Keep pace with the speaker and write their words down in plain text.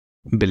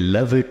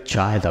Beloved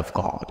child of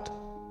God,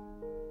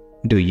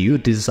 do you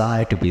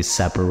desire to be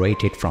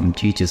separated from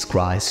Jesus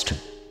Christ?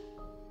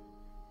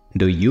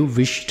 Do you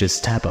wish to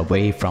step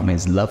away from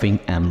His loving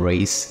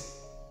embrace,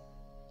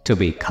 to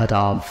be cut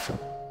off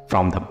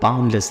from the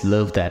boundless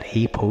love that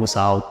He pours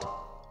out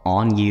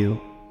on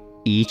you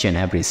each and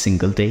every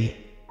single day?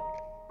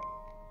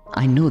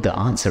 I know the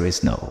answer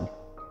is no.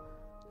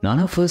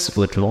 None of us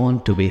would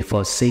want to be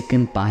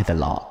forsaken by the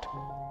Lord.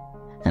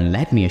 And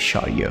let me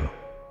assure you,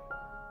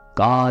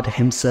 God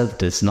Himself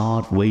does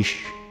not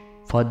wish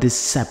for this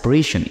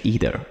separation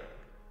either.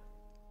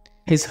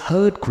 His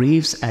heart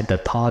grieves at the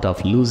thought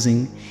of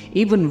losing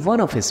even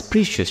one of His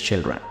precious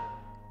children.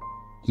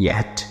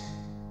 Yet,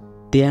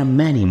 there are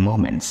many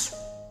moments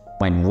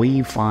when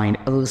we find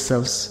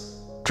ourselves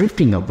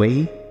drifting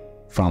away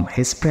from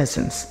His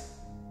presence,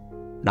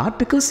 not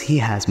because He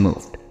has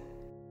moved,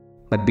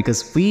 but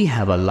because we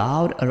have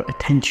allowed our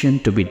attention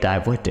to be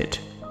diverted.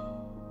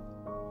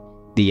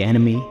 The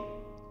enemy,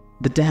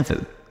 the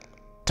devil,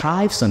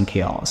 thrives on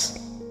chaos,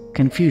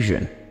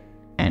 confusion,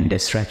 and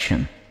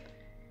distraction.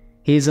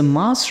 He is a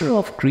master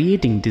of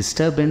creating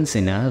disturbance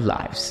in our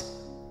lives,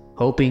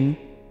 hoping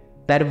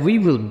that we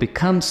will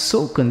become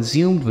so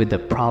consumed with the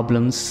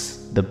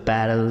problems, the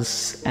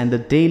battles, and the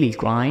daily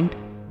grind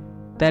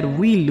that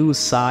we lose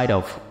sight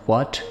of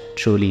what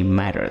truly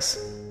matters.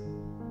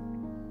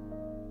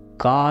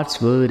 God's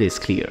word is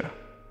clear.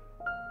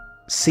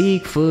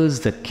 Seek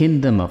first the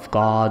kingdom of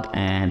God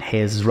and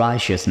His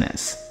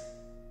righteousness,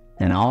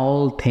 and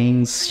all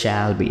things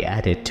shall be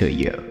added to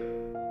you.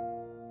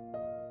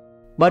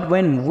 But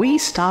when we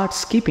start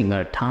skipping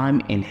our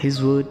time in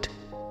His word,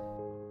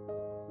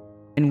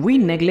 and we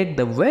neglect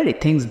the very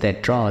things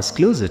that draw us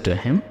closer to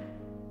Him,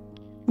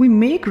 we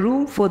make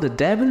room for the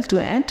devil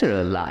to enter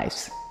our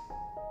lives.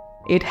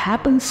 It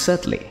happens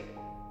subtly,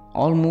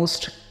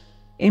 almost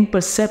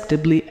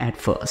imperceptibly at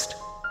first.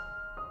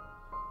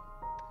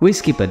 We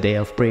skip a day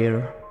of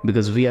prayer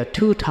because we are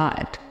too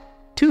tired,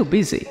 too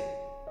busy,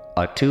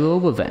 or too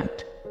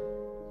overwhelmed.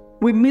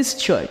 We miss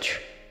church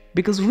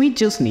because we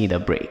just need a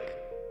break.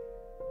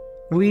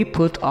 We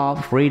put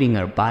off reading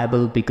our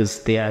Bible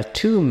because there are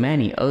too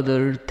many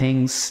other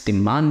things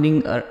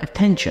demanding our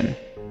attention.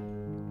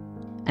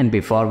 And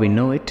before we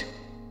know it,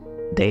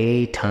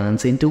 day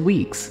turns into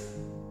weeks,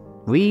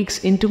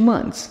 weeks into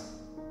months,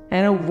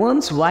 and our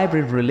once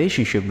vibrant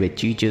relationship with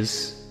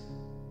Jesus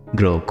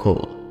grow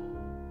cold.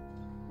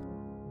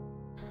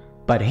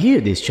 But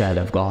hear this, child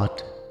of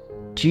God,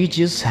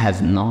 Jesus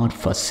has not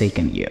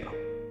forsaken you.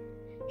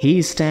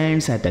 He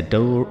stands at the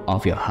door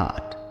of your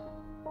heart,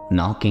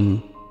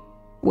 knocking,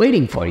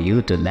 waiting for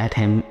you to let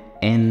Him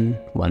in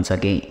once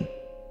again.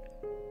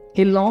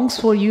 He longs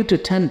for you to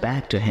turn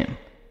back to Him,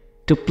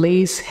 to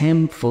place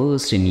Him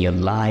first in your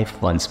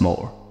life once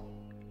more.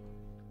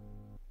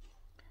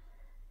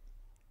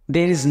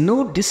 There is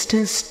no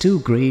distance too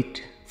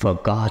great for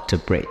God to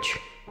bridge,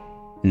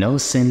 no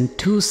sin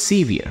too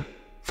severe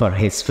for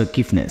His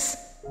forgiveness,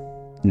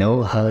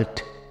 no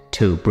hurt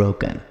too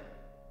broken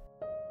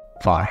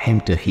for Him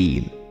to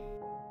heal.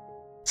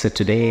 So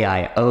today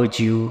I urge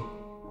you,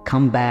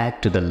 come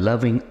back to the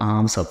loving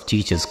arms of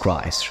Jesus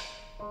Christ.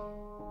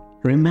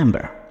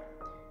 Remember,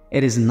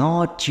 it is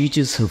not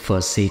Jesus who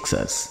forsakes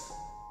us.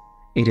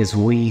 It is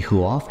we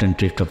who often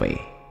drift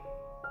away.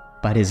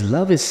 But His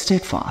love is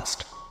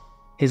steadfast.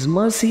 His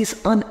mercy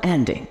is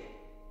unending.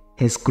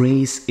 His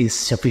grace is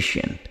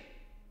sufficient.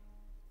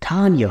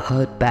 Turn your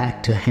heart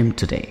back to Him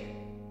today.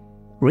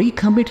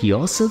 Recommit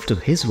yourself to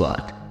His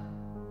word,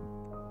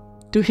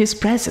 to His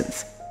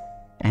presence,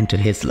 and to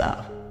His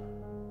love.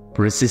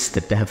 Resist the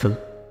devil,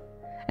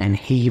 and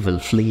he will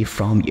flee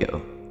from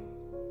you.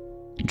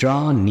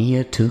 Draw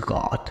near to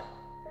God,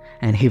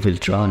 and He will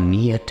draw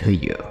near to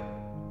you.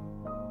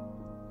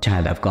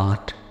 Child of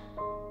God,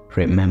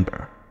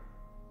 remember,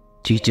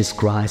 Jesus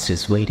Christ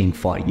is waiting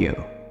for you.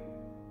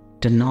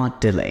 Do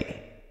not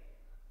delay.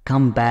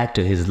 Come back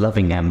to His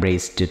loving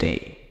embrace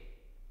today.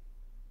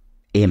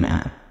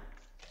 Amen.